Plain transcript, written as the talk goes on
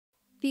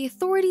The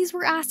authorities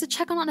were asked to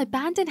check on an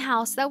abandoned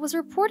house that was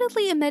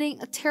reportedly emitting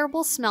a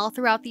terrible smell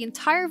throughout the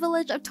entire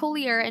village of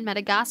Toliara in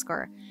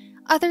Madagascar.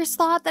 Others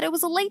thought that it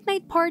was a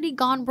late-night party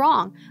gone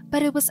wrong,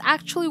 but it was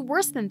actually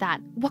worse than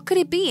that. What could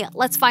it be?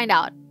 Let's find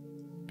out.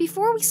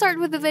 Before we start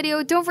with the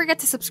video, don't forget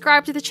to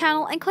subscribe to the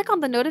channel and click on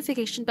the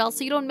notification bell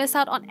so you don't miss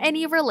out on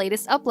any of our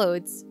latest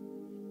uploads.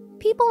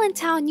 People in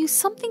town knew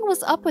something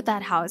was up with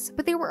that house,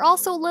 but they were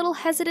also a little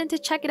hesitant to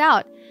check it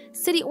out.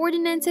 City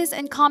ordinances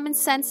and common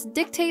sense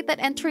dictate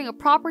that entering a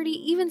property,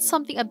 even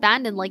something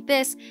abandoned like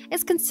this,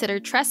 is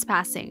considered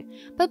trespassing.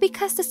 But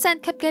because the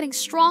scent kept getting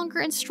stronger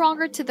and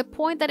stronger to the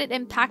point that it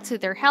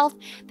impacted their health,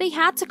 they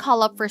had to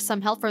call up for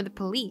some help from the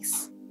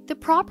police. The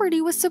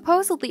property was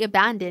supposedly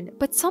abandoned,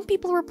 but some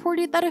people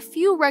reported that a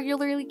few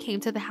regularly came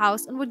to the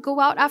house and would go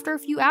out after a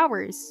few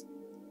hours.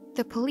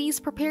 The police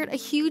prepared a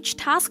huge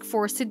task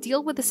force to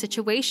deal with the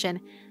situation.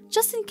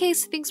 Just in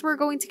case things were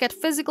going to get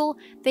physical,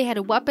 they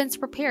had weapons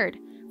prepared.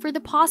 For the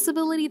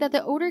possibility that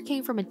the odor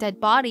came from a dead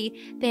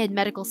body, they had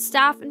medical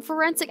staff and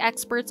forensic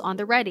experts on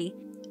the ready.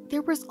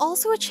 There was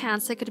also a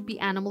chance it could be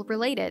animal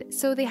related,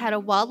 so they had a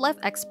wildlife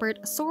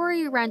expert,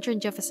 Sori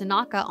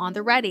Ranjanjevasanaka, on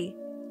the ready.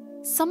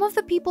 Some of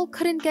the people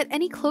couldn't get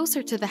any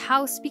closer to the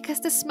house because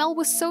the smell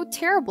was so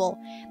terrible.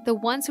 The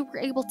ones who were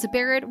able to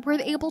bear it were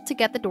able to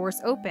get the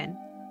doors open.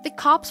 The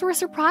cops were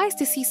surprised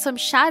to see some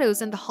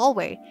shadows in the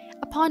hallway.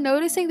 Upon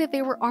noticing that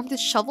they were armed with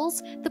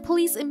shovels, the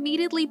police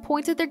immediately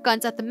pointed their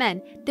guns at the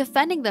men,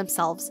 defending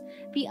themselves.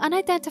 The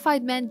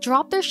unidentified men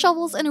dropped their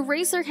shovels and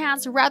raised their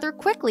hands rather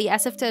quickly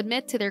as if to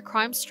admit to their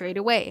crime straight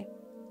away.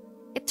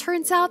 It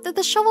turns out that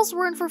the shovels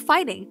weren't for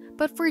fighting,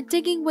 but for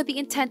digging with the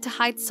intent to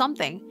hide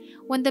something.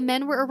 When the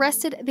men were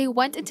arrested, they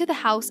went into the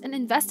house and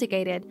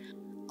investigated.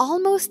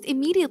 Almost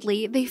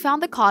immediately, they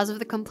found the cause of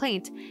the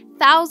complaint.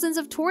 Thousands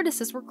of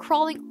tortoises were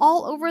crawling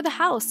all over the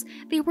house.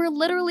 They were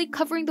literally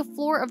covering the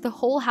floor of the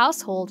whole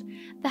household.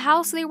 The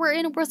house they were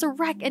in was a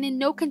wreck and in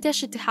no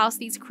condition to house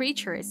these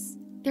creatures.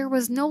 There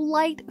was no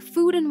light,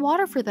 food, and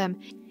water for them.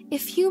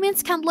 If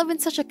humans can't live in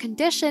such a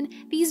condition,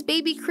 these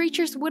baby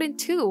creatures wouldn't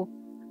too.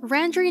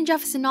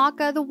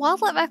 Ranjanjevasanaka, the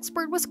wildlife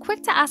expert, was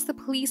quick to ask the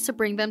police to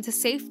bring them to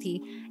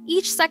safety.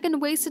 Each second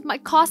wasted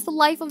might cost the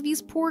life of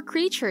these poor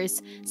creatures.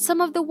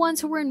 Some of the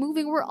ones who weren't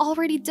moving were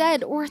already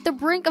dead or at the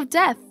brink of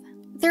death.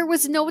 There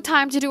was no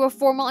time to do a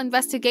formal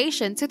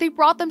investigation, so they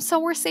brought them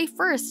somewhere safe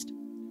first.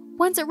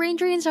 Once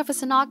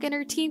Ranjanjevasanaka and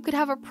her team could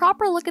have a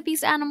proper look at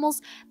these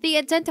animals, they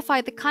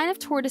identified the kind of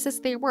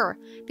tortoises they were.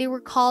 They were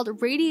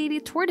called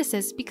radiated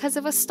tortoises because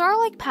of a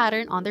star-like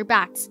pattern on their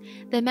backs.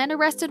 The men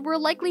arrested were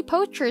likely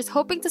poachers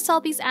hoping to sell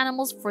these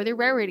animals for their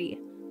rarity.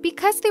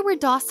 Because they were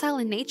docile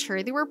in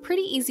nature, they were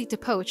pretty easy to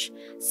poach.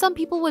 Some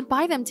people would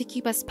buy them to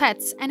keep as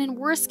pets, and in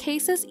worst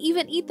cases,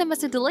 even eat them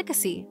as a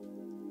delicacy.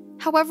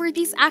 However,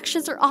 these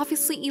actions are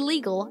obviously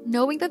illegal,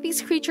 knowing that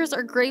these creatures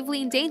are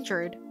gravely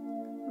endangered.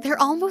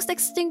 They're almost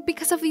extinct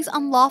because of these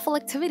unlawful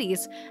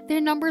activities.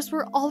 Their numbers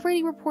were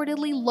already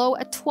reportedly low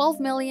at 12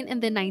 million in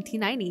the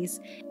 1990s.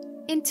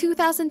 In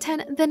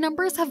 2010, the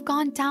numbers have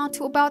gone down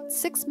to about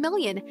 6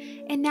 million,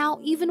 and now,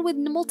 even with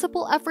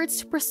multiple efforts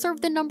to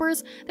preserve the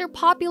numbers, their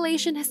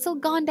population has still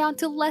gone down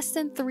to less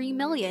than 3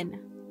 million.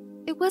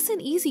 It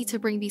wasn't easy to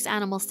bring these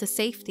animals to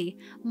safety.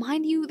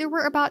 Mind you, there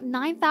were about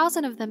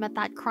 9,000 of them at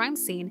that crime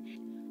scene.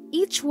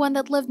 Each one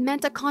that lived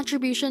meant a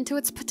contribution to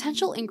its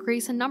potential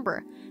increase in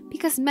number.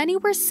 Because many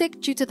were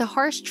sick due to the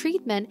harsh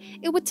treatment,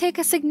 it would take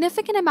a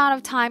significant amount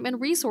of time and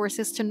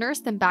resources to nurse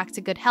them back to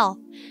good health.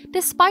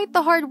 Despite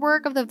the hard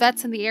work of the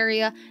vets in the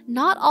area,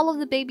 not all of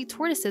the baby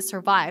tortoises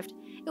survived.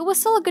 It was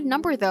still a good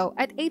number though,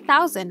 at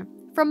 8,000.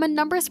 From a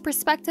numbers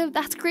perspective,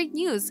 that's great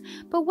news,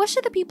 but what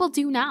should the people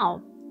do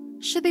now?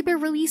 Should they be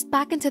released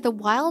back into the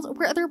wild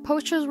where other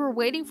poachers were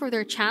waiting for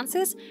their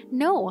chances?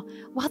 No.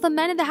 While the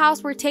men in the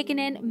house were taken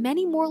in,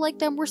 many more like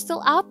them were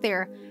still out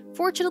there.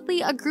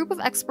 Fortunately, a group of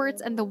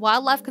experts and the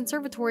wildlife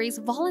conservatories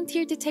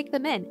volunteered to take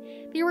them in.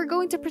 They were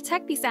going to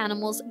protect these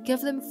animals,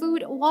 give them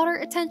food, water,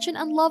 attention,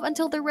 and love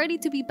until they're ready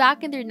to be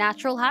back in their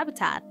natural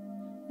habitat.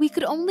 We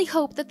could only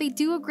hope that they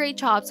do a great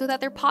job so that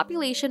their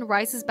population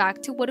rises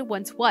back to what it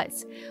once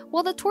was.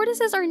 While the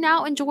tortoises are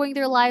now enjoying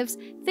their lives,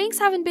 things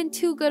haven't been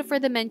too good for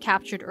the men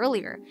captured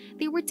earlier.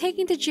 They were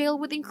taken to jail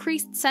with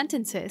increased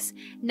sentences.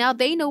 Now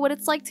they know what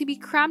it's like to be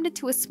crammed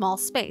into a small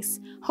space.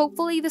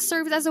 Hopefully this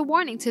serves as a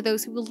warning to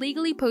those who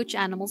illegally poach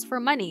animals for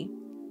money.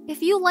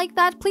 If you like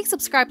that, please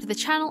subscribe to the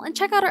channel and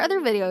check out our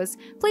other videos.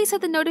 Please hit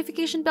the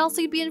notification bell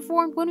so you'd be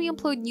informed when we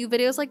upload new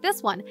videos like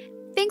this one.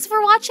 Thanks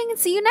for watching and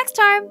see you next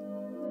time!